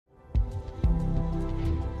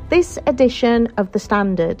This edition of The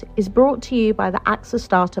Standard is brought to you by the AXA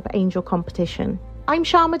Startup Angel Competition. I'm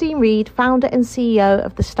Sharmadean Reid, founder and CEO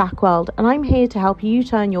of The Stack World, and I'm here to help you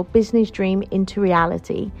turn your business dream into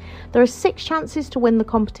reality. There are 6 chances to win the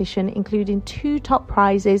competition, including 2 top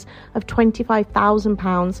prizes of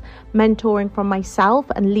 £25,000, mentoring from myself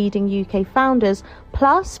and leading UK founders,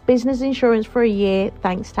 plus business insurance for a year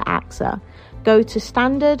thanks to AXA. Go to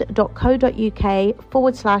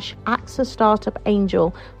standard.co.uk/AXA Startup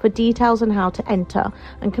Angel for details on how to enter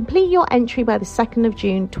and complete your entry by the 2nd of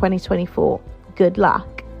June 2024. Good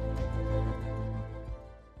luck.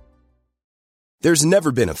 There's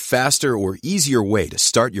never been a faster or easier way to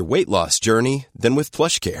start your weight loss journey than with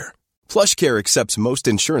PlushCare. PlushCare accepts most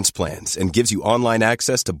insurance plans and gives you online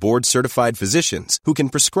access to board-certified physicians who can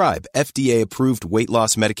prescribe FDA-approved weight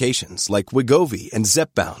loss medications like Wegovy and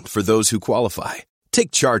Zepbound for those who qualify.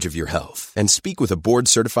 Take charge of your health and speak with a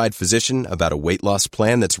board-certified physician about a weight loss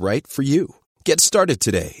plan that's right for you. Get started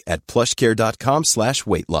today at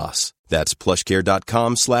plushcare.com/weight loss. That's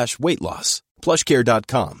plushcare.com/weight loss.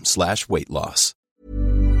 plushcare.com/weight loss.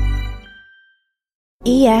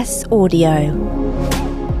 ES Audio.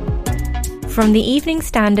 From the Evening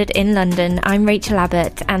Standard in London, I'm Rachel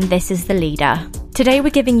Abbott, and this is The Leader. Today we're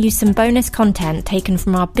giving you some bonus content taken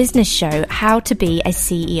from our business show, How to Be a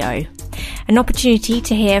CEO. An opportunity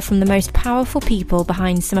to hear from the most powerful people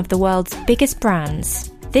behind some of the world's biggest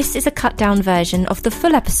brands. This is a cut-down version of the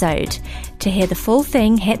full episode. To hear the full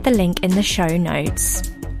thing, hit the link in the show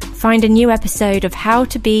notes. Find a new episode of How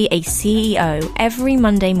to Be a CEO every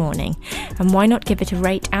Monday morning, and why not give it a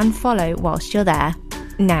rate and follow whilst you're there?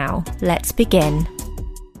 Now, let's begin.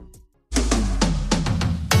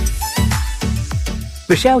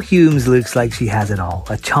 Rochelle Humes looks like she has it all.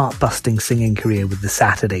 A chart-busting singing career with the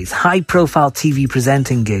Saturdays, high-profile TV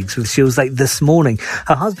presenting gigs with shows like This Morning.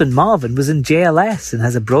 Her husband Marvin was in JLS and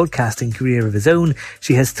has a broadcasting career of his own.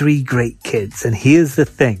 She has 3 great kids. And here's the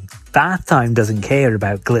thing. Bath Time doesn't care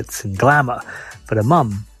about glitz and glamour, but a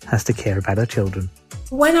mum has to care about her children.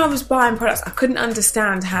 When I was buying products, I couldn't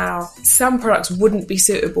understand how some products wouldn't be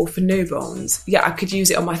suitable for newborns, yet I could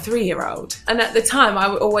use it on my 3-year-old. And at the time, I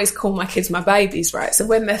would always call my kids my babies, right? So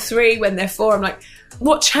when they're 3, when they're 4, I'm like,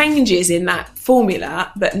 what changes in that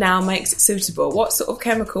formula that now makes it suitable? What sort of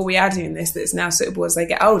chemical are we adding in this that's now suitable as they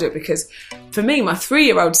get older? Because for me, my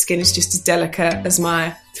 3-year-old skin is just as delicate as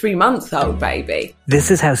my 3-month-old baby.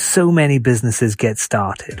 This is how so many businesses get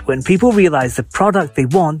started, when people realise the product they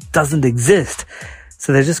want doesn't exist.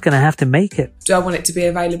 So they're just going to have to make it. Do I want it to be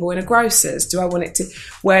available in a grocer's?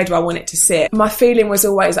 Where do I want it to sit? My feeling was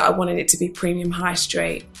always that I wanted it to be premium high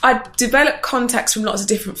street. I developed contacts from lots of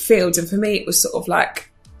different fields, and for me it was sort of like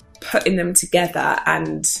putting them together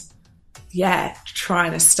and,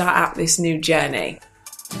 trying to start out this new journey.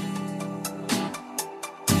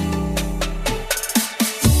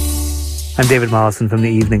 I'm David Morrison from the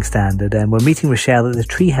Evening Standard, and we're meeting Rochelle at the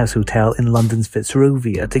Treehouse Hotel in London's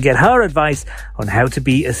Fitzrovia to get her advice on how to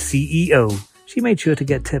be a CEO. She made sure to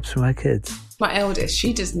get tips from her kids. My eldest,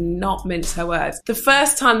 she does not mince her words. The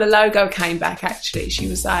first time the logo came back, actually, she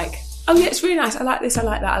was like, oh yeah, it's really nice. I like this, I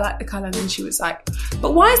like that, I like the colour. And then she was like,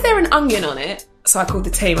 but why is there an onion on it? So I called the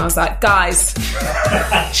team. I was like, guys,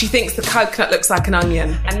 she thinks the coconut looks like an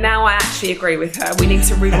onion. And now I actually agree with her. We need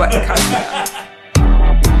to rework the coconut.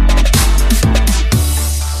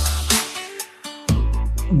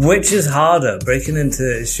 Which is harder, breaking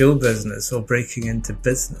into show business or breaking into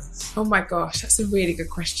business? Oh my gosh, that's a really good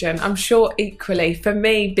question. I'm sure equally. For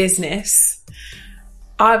me, business.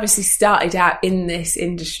 I obviously started out in this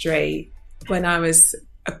industry when I was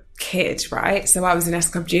a kid, right? So I was in S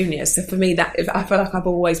Club Juniors. So for me, I feel like I've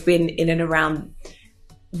always been in and around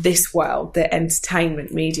this world, the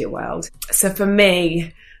entertainment media world. So for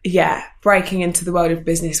me, breaking into the world of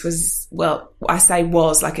business was, I say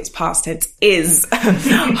was, like it's past tense, is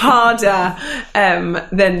harder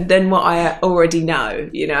than what I already know,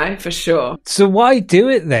 for sure. So why do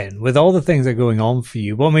it then, with all the things that are going on for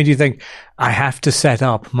you? What made you think, I have to set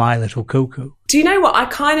up My Little Coco? Do you know what?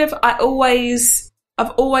 I've always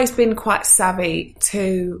been quite savvy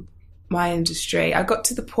to my industry. I got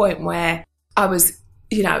to the point where I was,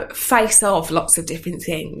 face of lots of different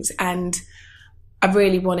things, and I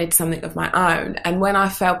really wanted something of my own. And when I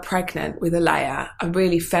fell pregnant with Alea, I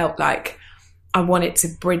really felt like I wanted to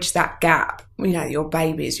bridge that gap. Your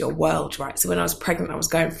baby is your world, right? So when I was pregnant, I was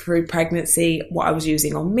going through pregnancy, what I was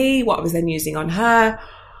using on me, what I was then using on her.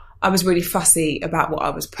 I was really fussy about what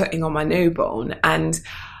I was putting on my newborn. And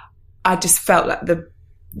I just felt like the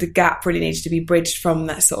gap really needed to be bridged from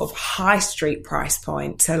that sort of high street price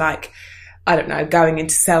point to like I don't know, going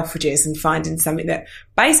into Selfridges and finding something that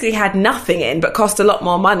basically had nothing in but cost a lot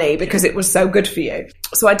more money because it was so good for you.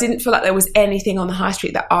 So I didn't feel like there was anything on the high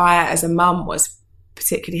street that I, as a mum, was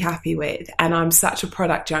particularly happy with. And I'm such a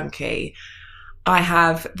product junkie. I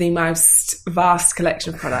have the most vast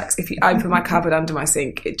collection of products. If you open my cupboard under my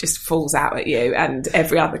sink, it just falls out at you, and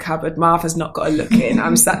every other cupboard. Marv has not got a look in.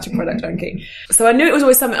 I'm such a product junkie. So I knew it was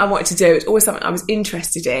always something I wanted to do. It was always something I was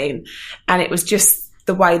interested in. And it was just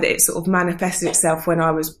the way that it sort of manifested itself when I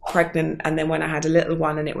was pregnant, and then when I had a little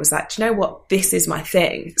one, and it was like, do you know what? This is my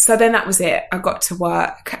thing. So then that was it. I got to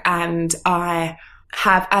work, and I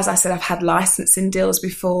have, as I said, I've had licensing deals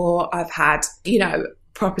before. I've had,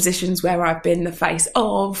 propositions where I've been the face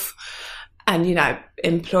of and,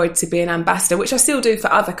 employed to be an ambassador, which I still do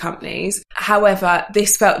for other companies. However,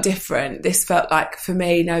 this felt different. This felt like, for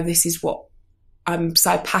me, no, this is what I'm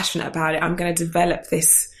so passionate about it. I'm going to develop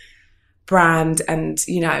this brand and,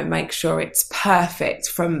 make sure it's perfect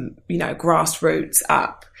from, grassroots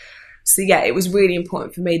up. So yeah, it was really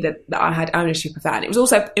important for me that I had ownership of that. And it was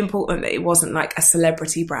also important that it wasn't like a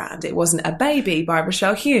celebrity brand. It wasn't a baby by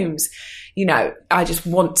Rochelle Humes. I just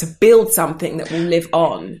want to build something that will live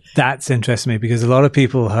on. That's interesting to me, because a lot of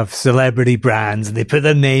people have celebrity brands and they put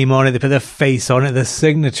their name on it, they put their face on it, their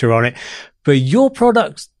signature on it, but your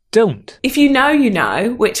products don't. If you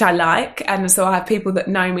know, which I like. And so I have people that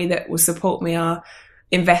know me that will support me,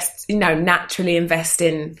 naturally invest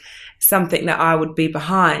in something that I would be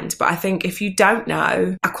behind. But I think if you don't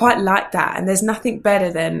know, I quite like that. And there's nothing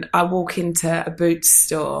better than I walk into a Boots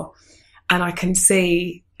store and I can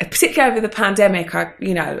see, particularly over the pandemic,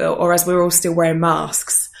 or as we're all still wearing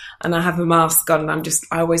masks, and I have a mask on, and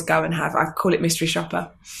I always go and I call it mystery shopper.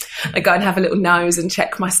 I go and have a little nose and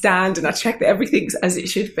check my stand, and I check that everything's as it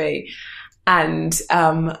should be. And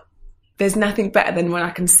there's nothing better than when I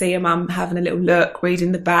can see a mum having a little look,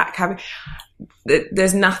 reading the back,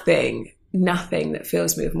 there's nothing that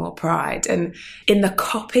fills me with more pride. And in the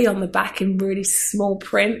copy on the back, in really small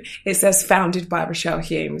print, it says founded by Rochelle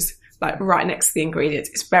Humes, like right next to the ingredients.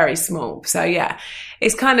 It's very small. So yeah,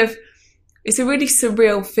 it's a really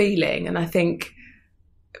surreal feeling. And I think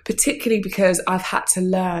particularly because I've had to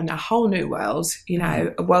learn a whole new world,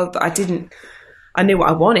 a world that I knew what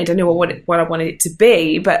I wanted. I knew what I wanted it to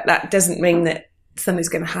be, but that doesn't mean that something's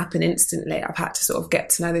going to happen instantly. I've had to sort of get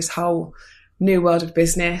to know this whole new world of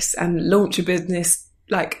business and launch a business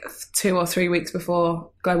like 2 or 3 weeks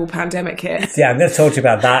before global pandemic hit. Yeah, I'm going to talk to you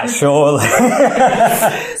about that, sure.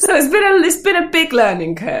 So it's been a big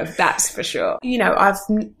learning curve, that's for sure. I've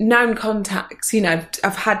known contacts,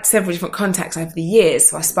 I've had several different contacts over the years.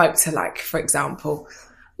 So I spoke to, like, for example,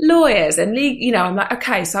 lawyers and I'm like,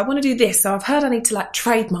 okay, so I want to do this. So I've heard I need to like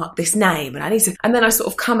trademark this name, and then I sort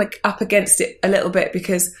of come up against it a little bit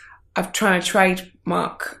because I'm trying to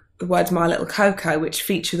trademark the word My Little Coco, which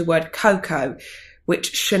feature the word cocoa,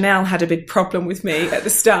 which Chanel had a big problem with me at the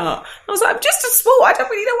start. I was like, I'm just a sport. I don't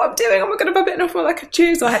really know what I'm doing. I'm not going to bite it off like I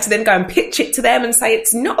choose. So I had to then go and pitch it to them and say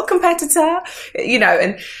it's not a competitor,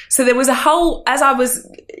 and so there was a whole, as I was,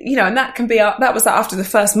 and that was after the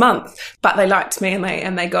first month, but they liked me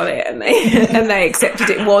and they got it and they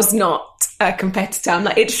accepted it was not a competitor. I'm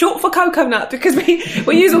like, it's short for coconut because we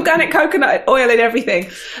use organic coconut oil in everything.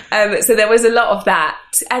 So there was a lot of that.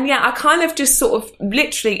 And yeah, I kind of just sort of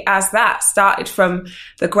literally as that started from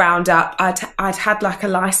the ground up. I'd had like a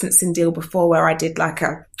licensing deal before where I did like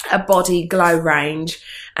a body glow range,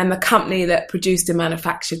 and the company that produced and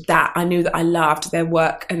manufactured that, I knew that I loved their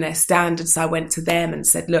work and their standards. So I went to them and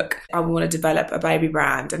said, look, I want to develop a baby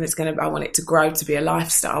brand and I want it to grow to be a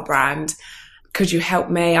lifestyle brand. Could you help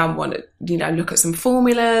me? I want to, look at some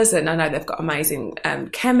formulas, and I know they've got amazing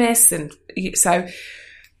chemists. And so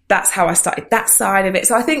that's how I started that side of it.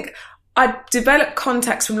 So I think I developed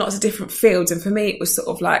contacts from lots of different fields. And for me, it was sort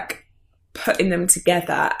of like putting them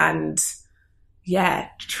together and,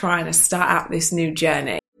 trying to start out this new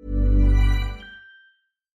journey.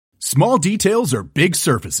 Small details are big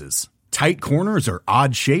surfaces. Tight corners are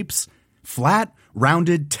odd shapes. Flat,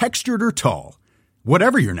 rounded, textured, or tall.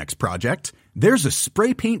 Whatever your next project, there's a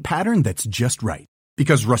spray paint pattern that's just right.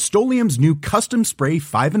 Because Rust-Oleum's new Custom Spray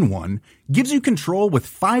 5-in-1 gives you control with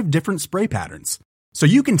 5 different spray patterns. So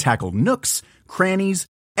you can tackle nooks, crannies,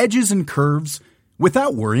 edges, and curves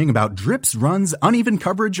without worrying about drips, runs, uneven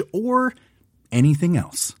coverage, or anything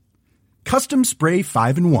else. Custom Spray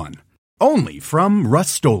 5-in-1. Only from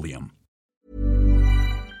Rust-Oleum.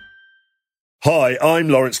 Hi, I'm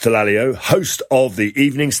Lawrence Dallaglio, host of the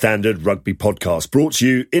Evening Standard Rugby Podcast, brought to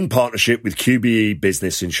you in partnership with QBE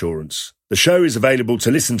Business Insurance. The show is available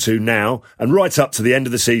to listen to now and right up to the end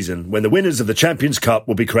of the season, when the winners of the Champions Cup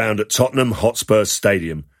will be crowned at Tottenham Hotspur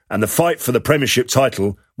Stadium. and the fight for the Premiership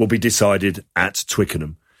title will be decided at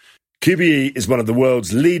Twickenham. QBE is one of the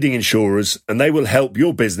world's leading insurers, and they will help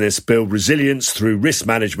your business build resilience through risk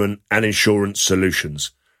management and insurance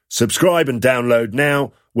solutions. Subscribe and download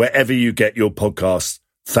now wherever you get your podcasts.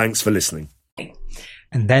 Thanks for listening.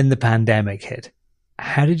 And then the pandemic hit.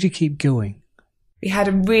 How did you keep going? We had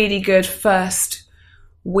a really good first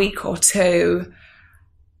week or two.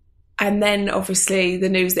 And then obviously the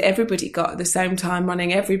news that everybody got at the same time,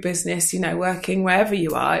 running every business, working wherever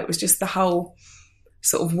you are. It was just the whole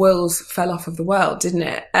sort of wheels fell off of the world, didn't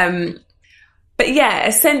it? But yeah,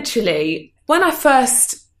 essentially, when I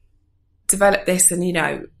first developed this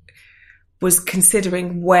and, was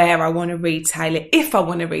considering where I want to retail it, if I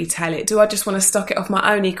want to retail it, do I just want to stock it off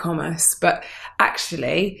my own e-commerce? But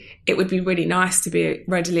actually, it would be really nice to be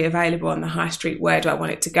readily available on the high street. Where do I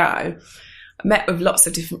want it to go? I met with lots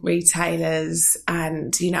of different retailers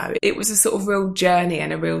and, it was a sort of real journey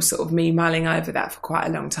and a real sort of me mulling over that for quite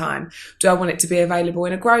a long time. Do I want it to be available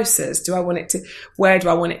in a grocer's? Where do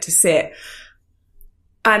I want it to sit?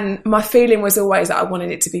 And my feeling was always that I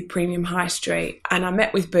wanted it to be premium high street. And I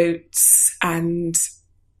met with Boots and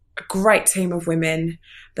a great team of women.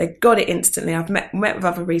 They got it instantly. I've met with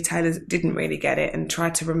other retailers that didn't really get it and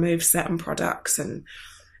tried to remove certain products. And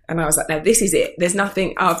I was like, no, this is it. There's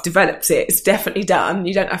nothing, I've developed it. It's definitely done.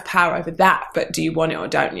 You don't have power over that, but do you want it or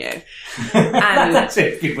don't you? And that's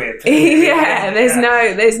a good way of putting it. Yeah, there's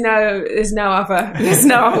no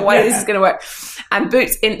other way this is going to work. And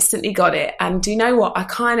Boots instantly got it. And do you know what? I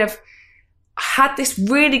kind of had this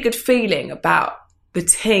really good feeling about the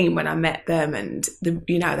team when I met them, and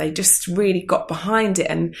they just really got behind it,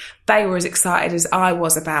 and they were as excited as I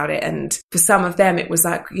was about it. And for some of them, it was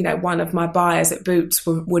like, one of my buyers at Boots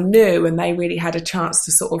were new, and they really had a chance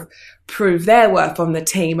to sort of prove their worth on the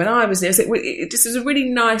team. And I was new. So it just was a really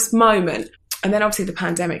nice moment. And then obviously the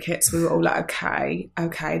pandemic hits. We were all like,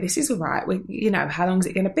 okay, this is all right. How long is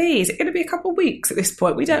it going to be? Is it going to be a couple of weeks at this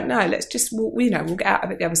point? We don't know. Let's just, we'll get out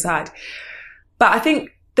of it the other side. But I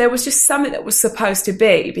think there was just something that was supposed to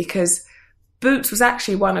be, because Boots was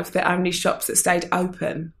actually one of the only shops that stayed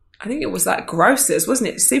open. I think it was like grocers,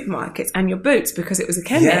 wasn't it? Supermarkets and your Boots, because it was a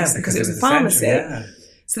chemist, because it was a pharmacy. Yeah.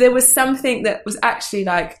 So there was something that was actually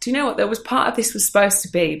like, do you know what? There was part of this was supposed to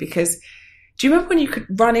be, because do you remember when you could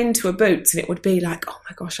run into a Boots and it would be like, oh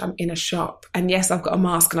my gosh, I'm in a shop. And yes, I've got a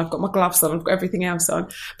mask and I've got my gloves on, I've got everything else on,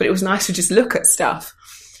 but it was nice to just look at stuff.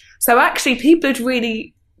 So actually people had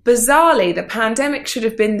really, bizarrely, the pandemic should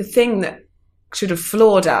have been the thing that should have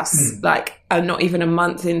floored us, not even a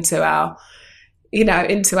month into our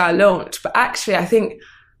launch. But actually, I think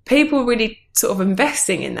people were really sort of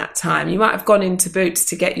investing in that time. You might have gone into Boots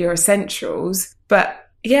to get your essentials, but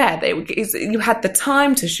yeah, you had the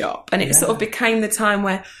time to shop, and it sort of became the time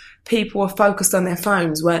where people were focused on their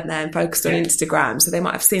phones, weren't they, and focused on Instagram. So they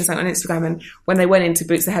might have seen something on Instagram, and when they went into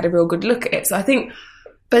Boots, they had a real good look at it. So I think,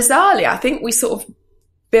 bizarrely, we sort of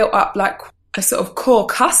built up like a sort of core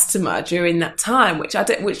customer during that time, which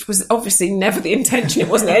was obviously never the intention. It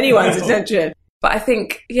wasn't anyone's intention. But I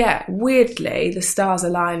think, weirdly, the stars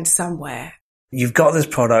aligned somewhere. You've got this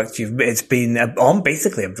product. It's been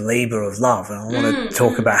basically a labour of love, and I want to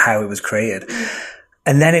talk about how it was created.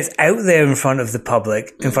 And then it's out there in front of the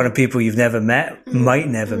public, in front of people you've never met, might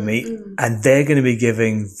never meet, and they're going to be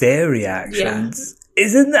giving their reactions. Yeah.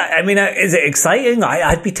 Isn't that, is it exciting?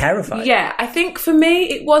 I'd be terrified. Yeah, I think for me,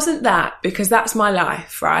 it wasn't that, because that's my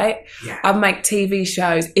life, right? Yeah. I make TV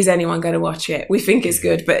shows. Is anyone going to watch it? We think it's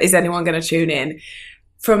good, but is anyone going to tune in?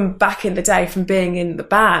 From back in the day, from being in the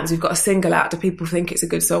bands, we've got a single out. Do people think it's a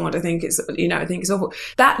good song, or do they think it's, I think it's awful?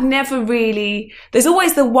 That never really, there's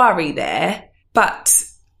always the worry there, but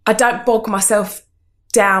I don't bog myself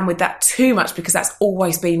down with that too much, because that's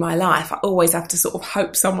always been my life. I always have to sort of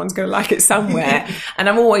hope someone's going to like it somewhere. And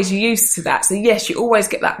I'm always used to that. So yes, you always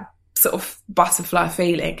get that sort of butterfly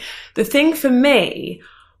feeling. The thing for me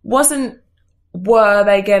wasn't, were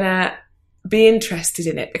they going to be interested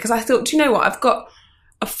in it? Because I thought, do you know what? I've got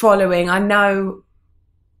a following. I know,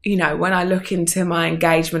 when I look into my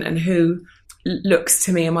engagement and who looks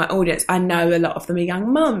to me and my audience, I know a lot of them are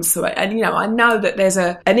young mums. So, I know that there's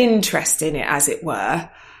an interest in it, as it were.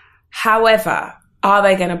 However, are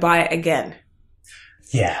they going to buy it again?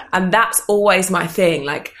 Yeah. And that's always my thing.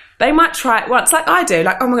 Like, they might try it once, like I do.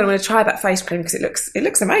 Like, oh my God, I'm going to try that face cream because it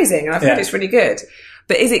looks amazing, and I've heard it's really good.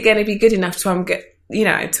 But is it going to be good enough till I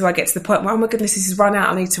get to the point where, oh my goodness, this has run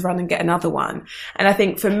out, I need to run and get another one? And I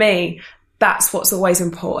think for me, that's what's always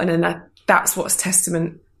important, and that's what's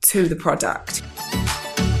testament to the product.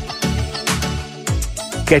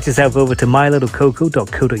 Get yourself over to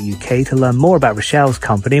mylittlecoco.co.uk to learn more about Rochelle's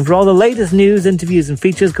company. And for all the latest news, interviews and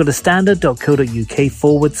features, go to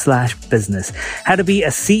standard.co.uk/business. How to be a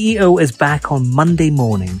CEO is back on Monday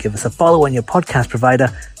morning. Give us a follow on your podcast provider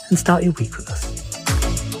and start your week with us.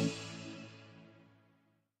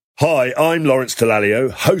 Hi, I'm Lawrence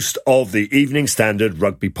Dallaglio, host of the Evening Standard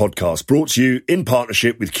Rugby Podcast, brought to you in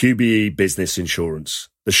partnership with QBE Business Insurance.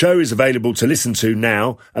 The show is available to listen to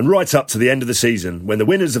now and right up to the end of the season, when the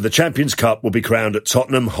winners of the Champions Cup will be crowned at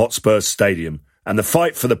Tottenham Hotspur Stadium, and the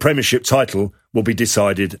fight for the Premiership title will be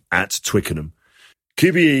decided at Twickenham.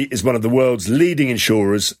 QBE is one of the world's leading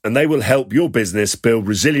insurers, and they will help your business build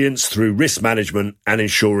resilience through risk management and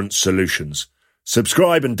insurance solutions.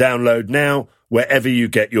 Subscribe and download now wherever you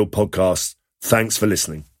get your podcasts. Thanks for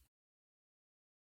listening.